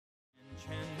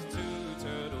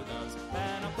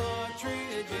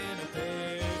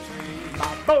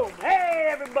Boom! Hey,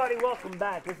 everybody, welcome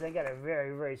back. Listen, I got a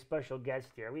very, very special guest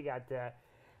here. We got the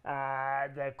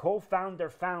co-founder,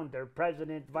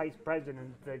 president, vice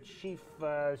president, the chief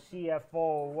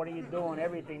CFO, what are you doing,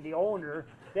 everything, the owner,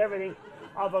 everything,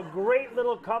 of a great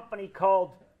little company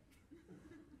called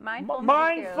Mindful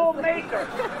Makers.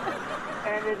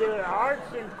 And they do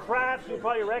arts and crafts. You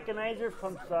probably recognize her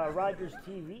from Rogers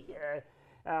TV.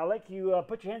 I'd like you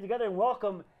put your hands together and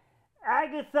welcome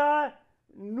Agnes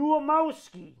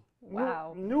Niewiadomski.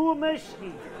 Wow.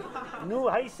 Niewiadomski.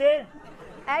 How you say it?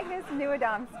 Agnes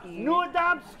Niewiadomski.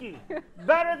 Niewiadomski.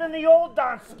 Better than the old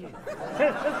Domsky.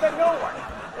 This is the new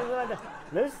one.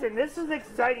 Listen, this is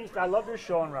exciting stuff. I love your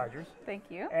show on Rogers. Thank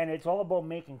you. And it's all about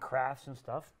making crafts and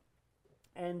stuff.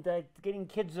 And getting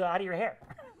kids out of your hair.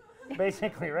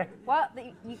 Basically, right? Well,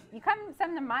 you come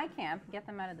send them to my camp, get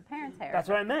them out of the parents' hair. That's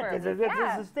what I meant.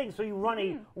 There's this thing. So you run a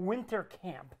Mm-hmm. winter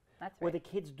camp where right. the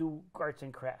kids do arts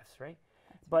and crafts, right?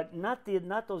 But not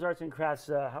those arts and crafts.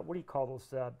 What do you call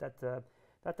those? Not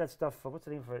that stuff. What's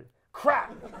the name for it?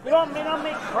 Crap. You don't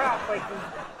make crap like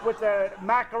with the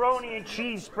macaroni and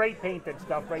cheese spray painted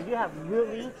stuff, right? You have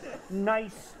really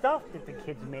nice stuff that the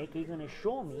kids make. You're gonna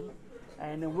show me.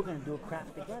 And then we're going to do a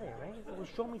craft together, right? So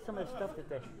show me some of the stuff that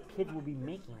the kids will be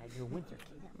making at your winter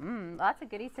camp. Lots of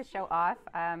goodies to show off.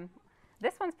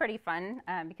 This one's pretty fun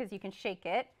because you can shake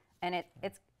it, and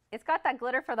it's got that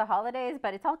glitter for the holidays,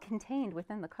 but it's all contained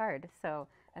within the card, so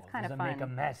it's kind of fun. Doesn't make a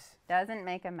mess. Doesn't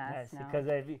make a mess, no. Because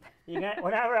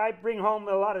whenever I bring home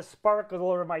a lot of sparkles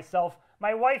over myself,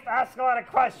 my wife asks a lot of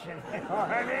questions. You know what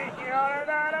I mean? You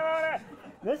know,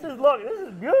 this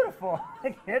is beautiful.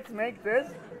 The kids make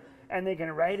this. And they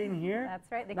can write in here. That's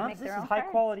right. They can make their own This is high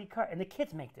quality card, and the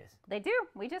kids make this. They do.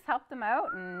 We just help them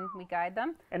out and we guide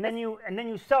them. And then you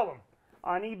sell them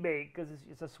on eBay because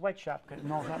it's a sweatshop.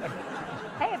 No,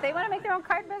 hey, if they want to make their own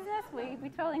card business, we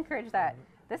totally encourage that.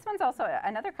 This one's also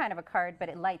another kind of a card, but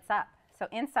it lights up. So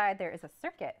inside there is a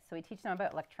circuit. So we teach them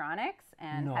about electronics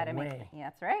and how to make it. Yeah,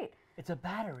 that's right. It's a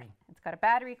battery. It's got a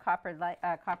battery,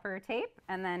 copper tape,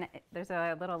 and then there's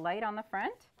a little light on the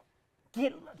front.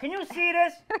 Can you see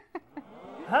this?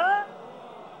 Huh?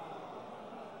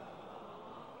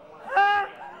 Huh?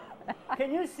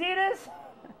 Can you see this?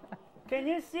 Can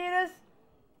you see this?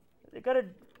 They got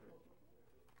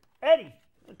Eddie,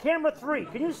 camera 3.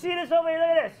 Can you see this over here? Look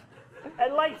at this.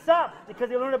 It lights up because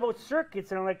they learn about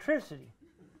circuits and electricity.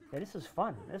 Yeah, this is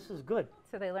fun. This is good.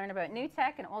 So they learn about new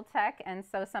tech and old tech, and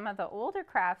so some of the older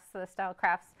crafts, the style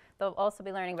crafts, they'll also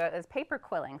be learning about is paper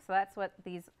quilling. So that's what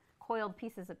these coiled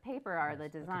pieces of paper are, the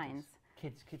designs.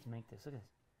 Kids make this. Look at this.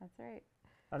 That's right.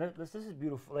 This is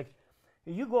beautiful. Like,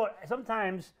 you go,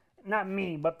 sometimes, not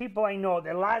me, but people I know,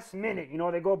 the last minute, you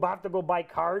know, they have to go buy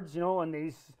cards, you know, and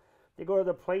they go to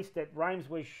the place that rhymes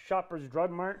with Shoppers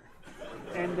Drug Mart,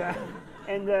 and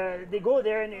they go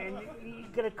there and you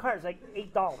get a card. It's like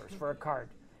 $8 for a card.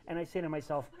 And I say to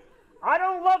myself, I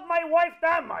don't love my wife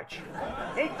that much.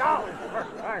 $8 for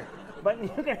a card. But you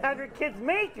can have your kids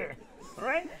make it,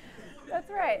 right? That's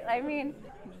right. I mean,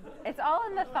 it's all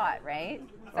in the thought, right?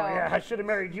 So oh yeah, I should have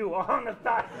married you on the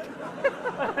thought.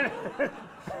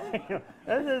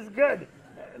 This is good.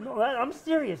 No, I'm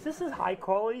serious. This is high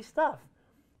quality stuff.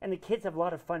 And the kids have a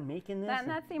lot of fun making this. And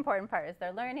that's the important part, is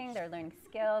they're learning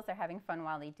skills, they're having fun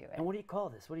while they do it. And what do you call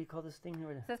this? What do you call this thing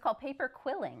here? So it's called paper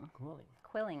quilling. Quilling.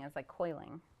 Quilling is like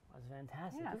coiling. That's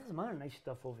fantastic. Yeah. This is a lot of nice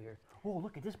stuff over here. Oh,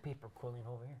 look at this paper quilling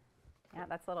over here. Yeah,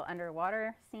 that's a little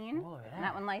underwater scene. Oh, yeah. And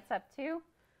that one lights up too.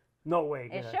 No way.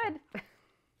 It should.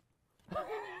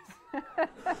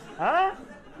 Huh?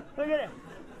 Look at it.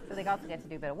 So they also get to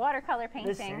do a bit of watercolor painting.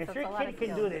 Listen, if so your kid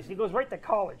can do this, he goes right to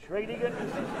college, right?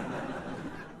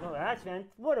 Oh, that's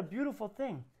what a beautiful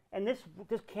thing. And this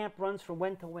camp runs from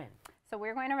when to when? So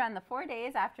we're going to run the 4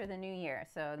 days after the New Year.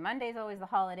 So the Monday's always the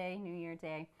holiday, New Year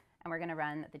Day, and we're going to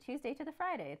run the Tuesday to the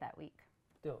Friday that week.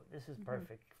 Dude, this is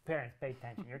perfect. Parents, pay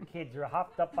attention. Your kids are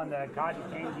hopped up on the cotton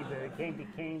candy, the candy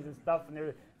canes and stuff,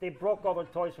 and they broke all the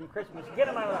toys from Christmas. Get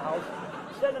them out of the house.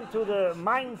 Send them to the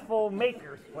Mindful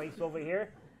Makers place over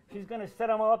here. She's going to set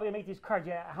them all up and make these cards.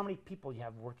 Yeah, how many people do you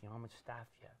have working? How much staff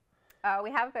do you have? We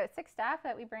have about 6 staff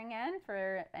that we bring in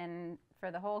for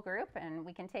the whole group, and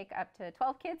we can take up to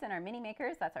 12 kids in our mini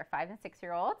makers. That's our 5 and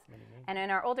 6-year-olds. And in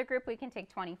our older group, we can take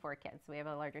 24 kids. So we have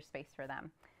a larger space for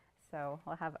them. So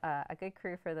we'll have a good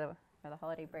crew for the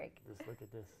holiday break. Just look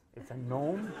at this. It's a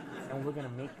gnome, and we're gonna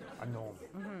make a gnome.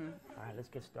 All right, let's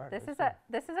get started.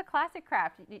 This is a classic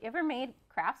craft. You ever made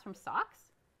crafts from socks?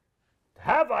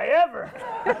 Have I ever?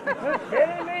 Are you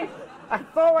kidding me?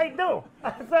 That's all I do.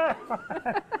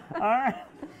 All right.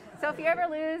 So if you ever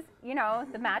lose, you know,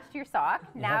 the match to your sock,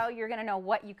 now you're going to know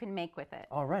what you can make with it.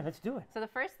 All right, let's do it. So the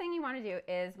first thing you want to do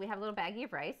is we have a little baggie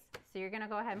of rice. So you're going to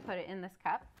go ahead and put it in this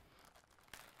cup.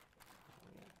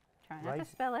 Try not to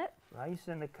spill it. Rice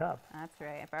in the cup. That's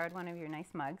right. I borrowed one of your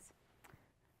nice mugs.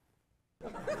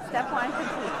 Step 1,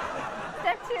 complete.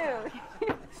 Step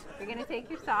 2, you're going to take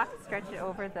your sock, stretch it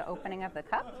over the opening of the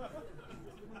cup.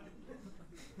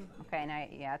 Okay, now,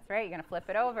 yeah, that's right. You're going to flip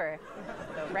it over.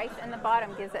 So rice in the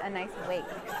bottom gives it a nice weight.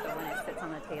 So when it sits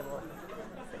on the table,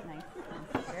 it's sit nice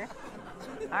and secure.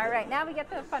 All right, now we get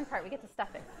to the fun part. We get to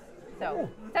stuff it. So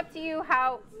it's up to you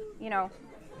how, you know,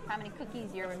 how many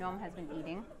cookies your gnome has been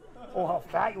eating. Oh, how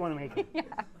fat you want to make it. Yeah.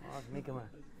 Oh, let's make them a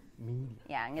medium.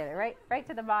 Yeah, and get it right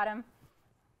to the bottom.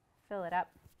 Fill it up.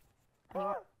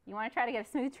 You want to try to get a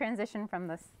smooth transition from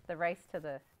the rice to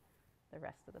the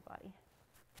rest of the body.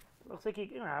 Looks like you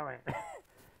know, all right.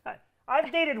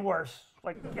 I've dated worse.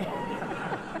 Like,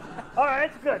 all right,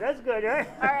 that's good. That's good, right?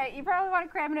 All right, you probably want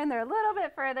to cram it in there a little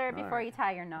bit further before you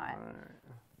tie your knot. All right.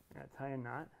 Yeah, tie a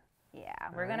knot. Yeah,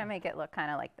 we're going to make it look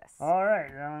kind of like this. All right.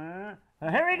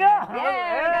 Here we go.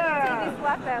 Yeah, we got the TV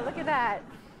swap there. Look at that.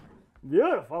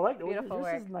 Beautiful. I like it. Beautiful this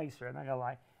work. Is nicer, I'm not going to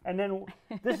lie. And then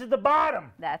this is the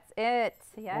bottom. That's it.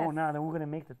 Yes. Oh, now then we're going to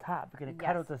make the top. We're going to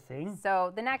cut out the thing.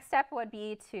 So the next step would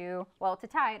be to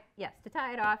tie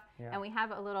it off. Yeah. And we have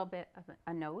a little bit of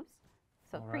a nose.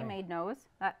 So pre-made nose.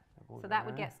 So that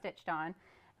would get stitched on.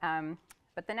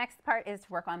 But the next part is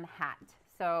to work on the hat.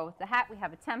 So the hat, we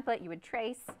have a template you would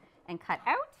trace and cut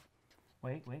out.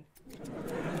 Wait.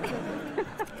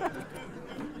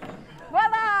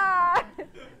 Voila!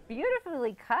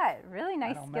 Beautifully cut. Really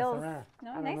nice skills.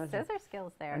 No, nice scissor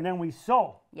skills there. And then we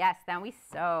sew. Yes, then we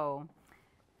sew.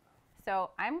 So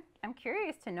I'm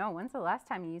curious to know, when's the last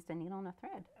time you used a needle and a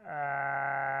thread?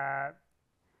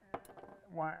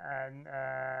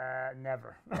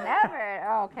 Never. Never?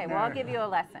 Oh, okay, well, I'll give you a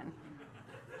lesson.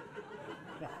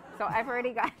 So I've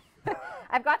already got,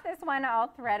 I've got this one all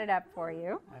threaded up for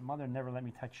you. My mother never let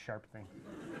me touch sharp things.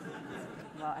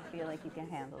 Well, I feel like you can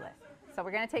handle it. So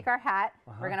we're going to take our hat,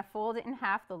 we're going to fold it in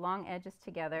half, the long edges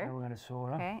together. And we're going to sew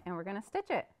it up. Okay, and we're going to stitch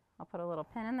it. I'll put a little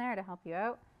pin in there to help you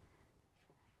out.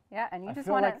 Yeah, and you just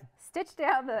want to stitch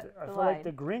down the I feel line. like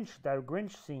the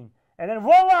Grinch scene. And then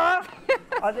voila!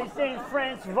 As they say in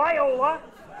France, viola.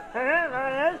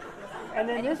 And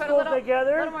then this goes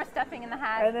together. A little more stuffing in the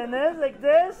hat. And then this, like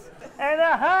this. And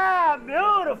aha!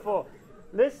 Beautiful!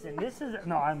 Listen,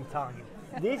 I'm telling you.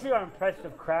 These are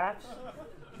impressive crafts.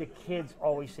 The kids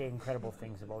always say incredible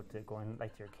things about going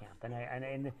like to your camp.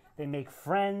 And they make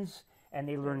friends, and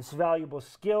they learn valuable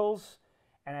skills.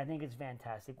 And I think it's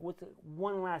fantastic. What's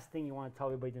one last thing you want to tell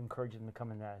everybody to encourage them to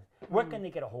come in there? Where can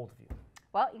they get a hold of you?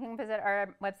 Well, you can visit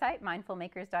our website,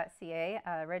 mindfulmakers.ca.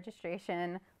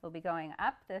 Registration will be going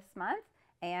up this month.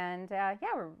 And yeah,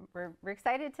 we're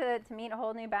excited to meet a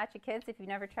whole new batch of kids. If you've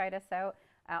never tried us out,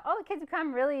 all the kids who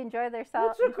come really enjoy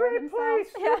themselves. It's a great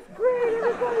place. Yeah. It's great.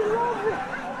 Everybody loves it.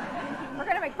 We're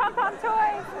going to make pom-pom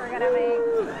toys. We're going to make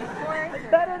sports.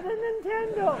 It's better than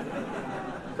Nintendo.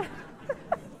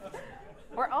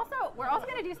 We're also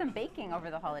going to do some baking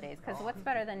over the holidays, because what's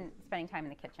better than spending time in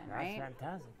the kitchen, right? That's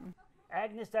fantastic.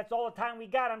 Agnes, that's all the time we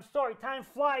got. I'm sorry. Time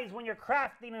flies when you're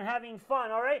crafting and having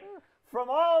fun, all right? From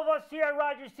all of us here at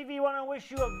Rogers TV, we want to wish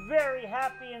you a very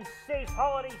happy and safe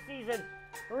holiday season.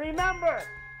 Remember,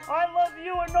 I love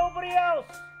you and nobody else,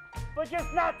 but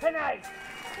just not tonight.